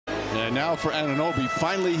And now for Anunoby,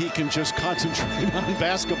 finally he can just concentrate on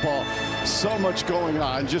basketball. So much going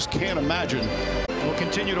on, just can't imagine. We'll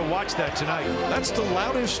continue to watch that tonight. That's the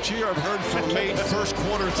loudest cheer I've heard from Made first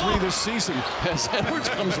quarter 3 this season, as Edwards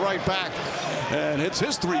comes right back and hits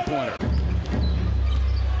his three-pointer.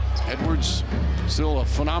 Edwards, still a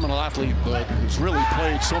phenomenal athlete, but has really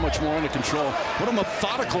played so much more under control. What a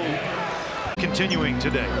methodical. Continuing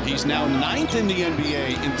today. He's now 9th in the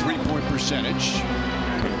NBA in three-point percentage.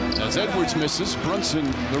 As Edwards misses, Brunson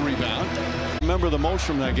the rebound. Remember the most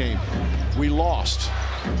from that game? We lost.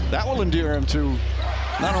 That will endear him to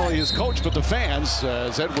not only his coach, but the fans,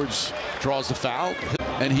 as Edwards draws the foul.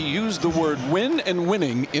 And he used the word win and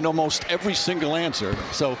winning in almost every single answer.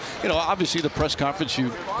 So, you know, obviously the press conference,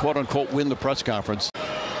 you quote-unquote win the press conference.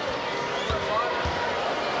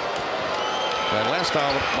 That last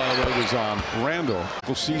foul, by the way, was on Randall.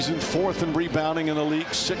 Season 4th in rebounding in the league,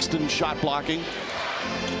 6th in shot blocking.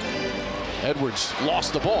 Edwards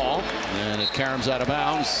lost the ball, and it caroms out of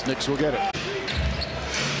bounds. Knicks will get it.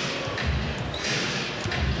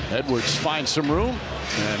 Edwards finds some room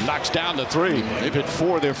and knocks down the three. They've hit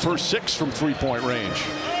 4 of their first 6 from three-point range.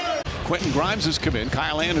 Quentin Grimes has come in.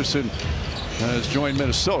 Kyle Anderson has joined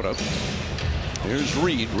Minnesota. Here's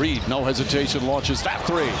Reed. Reed, no hesitation, launches that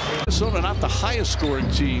three. Minnesota not the highest scoring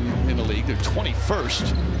team in the league. They're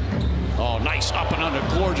 21st. Oh, nice up and under,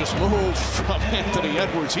 gorgeous move from Anthony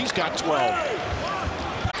Edwards. He's got 12.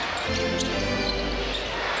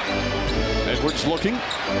 Edwards looking,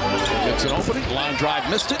 gets an opening, line drive,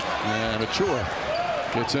 missed it, and Achua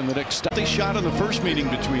gets in the next. They shot in the first meeting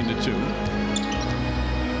between the two.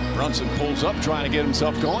 Brunson pulls up, trying to get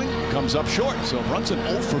himself going, comes up short. So Brunson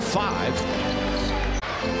 0 for 5.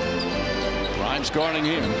 Grimes guarding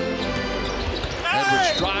him.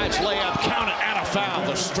 Edwards drives, layup, count it, and a foul.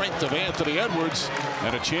 The strength of Anthony Edwards,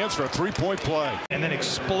 and a chance for a three-point play. And then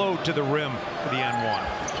explode to the rim for the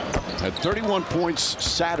N1. At 31 points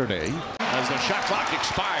Saturday, as the shot clock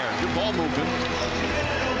expires. Good ball movement.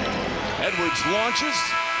 Edwards launches.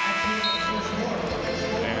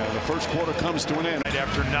 And the first quarter comes to an end. Night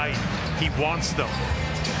after night, he wants them.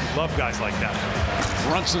 Love guys like that.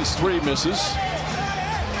 Brunson's three misses.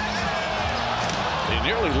 He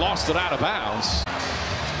nearly lost it out of bounds.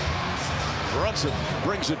 Brunson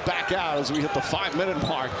brings it back out as we hit the 5-minute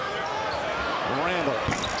mark. Randall.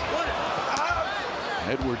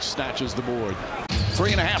 Edwards snatches the board.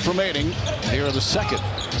 3.5 remaining here in the second.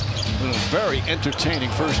 A very entertaining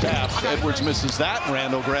first half. Edwards misses that.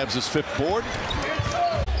 Randall grabs his 5th board.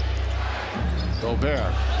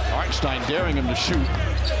 Gobert. Hartenstein daring him to shoot.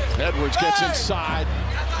 Edwards gets inside.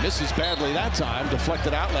 Misses badly that time.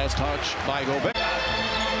 Deflected out last touch by Gobert.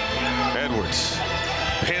 Edwards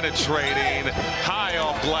penetrating, high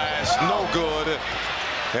off glass, no good.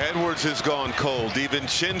 Edwards has gone cold.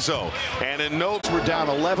 DiVincenzo and in notes. We're down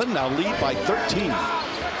 11, now lead by 13.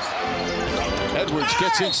 Edwards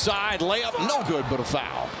gets inside, layup, no good, but a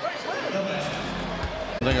foul.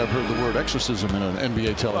 I think I've heard the word exorcism in an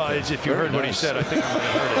NBA telecast. If you heard what he said, I think I might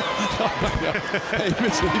have heard it. He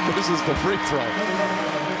misses the free throw.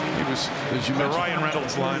 He was, as you mentioned, Ryan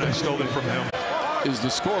Reynolds line, I stole it from him. Is the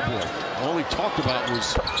scoreboard. All he talked about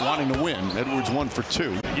was wanting to win. Edwards 1 for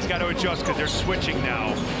 2. He's got to adjust because they're switching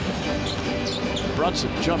now.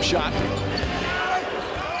 Brunson, jump shot.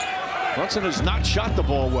 Brunson has not shot the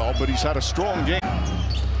ball well, but he's had a strong game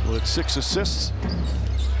with 6 assists.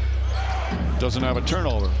 Doesn't have a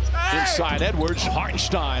turnover. Inside Edwards,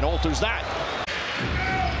 Hartenstein alters that.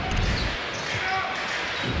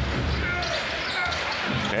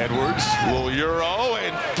 Edwards will Euro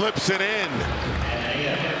and flips it in.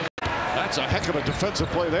 That's a heck of a defensive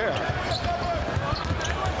play there.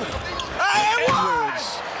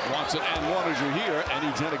 Edwards wants it and one as you hear,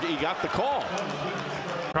 and he got the call.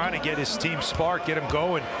 Trying to get his team spark, get him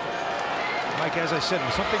going. Mike, as I said,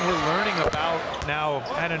 something we're learning about now,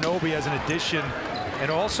 Anunoby as an addition, and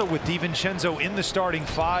also with DiVincenzo in the starting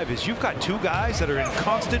 5, is you've got 2 guys that are in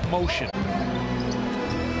constant motion.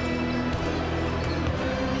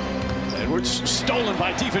 Edwards stolen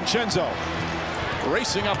by DiVincenzo.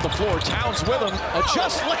 Racing up the floor, Towns with him,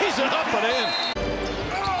 just lays it up and in.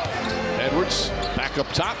 Edwards back up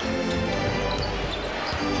top.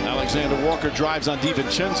 Alexander Walker drives on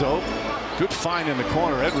DiVincenzo. Good find in the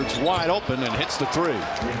corner. Edwards wide open and hits the 3.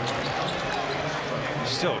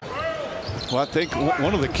 Still. Well, I think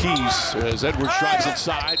one of the keys as Edwards drives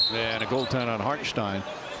inside and a goaltend on Hartenstein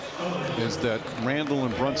is that Randall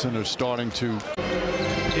and Brunson are starting to.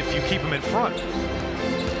 If you keep him in front.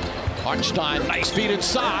 Hartenstein, nice feet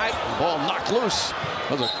inside. Ball knocked loose.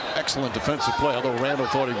 That was an excellent defensive play, although Randall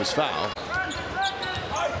thought he was fouled.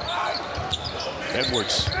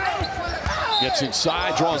 Edwards gets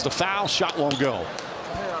inside, draws the foul, shot won't go.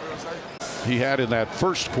 He had in that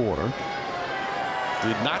first quarter.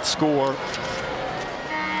 Did not score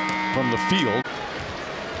from the field.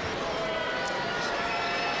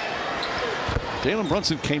 Jalen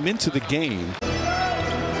Brunson came into the game.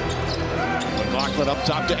 McLaughlin up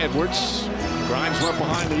top to Edwards. Grimes went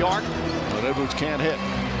behind the arc, but Edwards can't hit.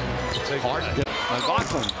 Hart.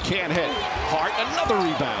 McLaughlin can't hit. Hart, another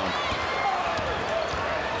rebound.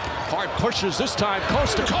 Hart pushes this time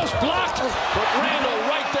coast to coast, blocked, but Randall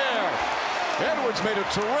right there. Edwards made a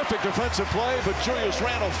terrific defensive play, but Julius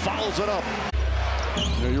Randle follows it up.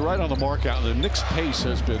 You know, you're right on the mark out. The Knicks' pace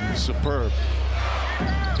has been superb.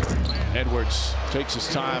 Edwards takes his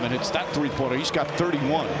time and hits that three-pointer. He's got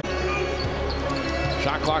 31.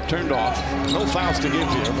 Shot clock turned off. No fouls to give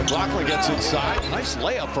here. McLaughlin gets inside. Nice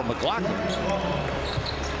layup from McLaughlin.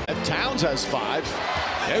 Towns has 5.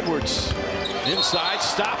 Edwards inside,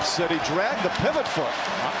 stops, and he dragged the pivot foot.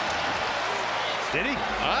 Did he?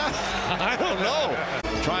 I don't know.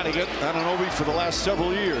 Trying to get Anunoby for the last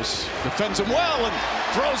several years. Defends him well and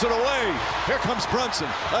throws it away. Here comes Brunson.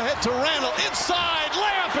 Ahead to Randall. Inside.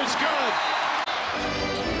 Layup is good.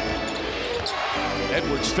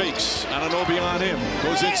 Edwards fakes. Anunoby on him.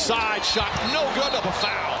 Goes inside. Shot no good. Up a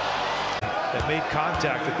foul. That made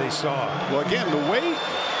contact that they saw. Well, again, the way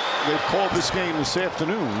they've called this game this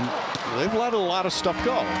afternoon, they've let a lot of stuff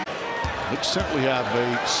go. They certainly have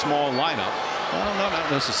a small lineup. Well, no,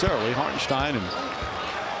 not necessarily. Hartenstein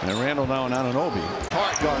and Randall now and Anunoby.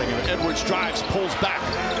 Hart guarding him. Edwards drives, pulls back.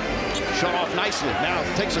 Shut off nicely. Now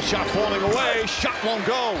takes a shot falling away. Shot won't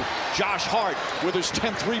go. Josh Hart with his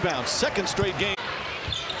 10th rebound. Second straight game.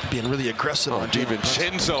 Being really aggressive on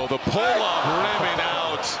DiVincenzo, the pull-up, rimming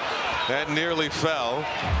out. That nearly fell.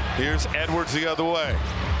 Here's Edwards the other way.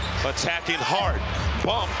 Attacking Hart.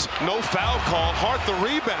 Bumped. No foul call. Hart the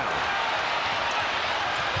rebound.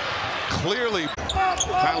 Clearly.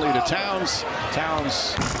 Finally to Towns.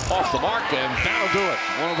 Towns off the mark, and that'll do it.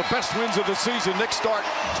 One of the best wins of the season. Knicks start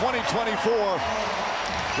 2024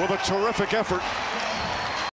 with a terrific effort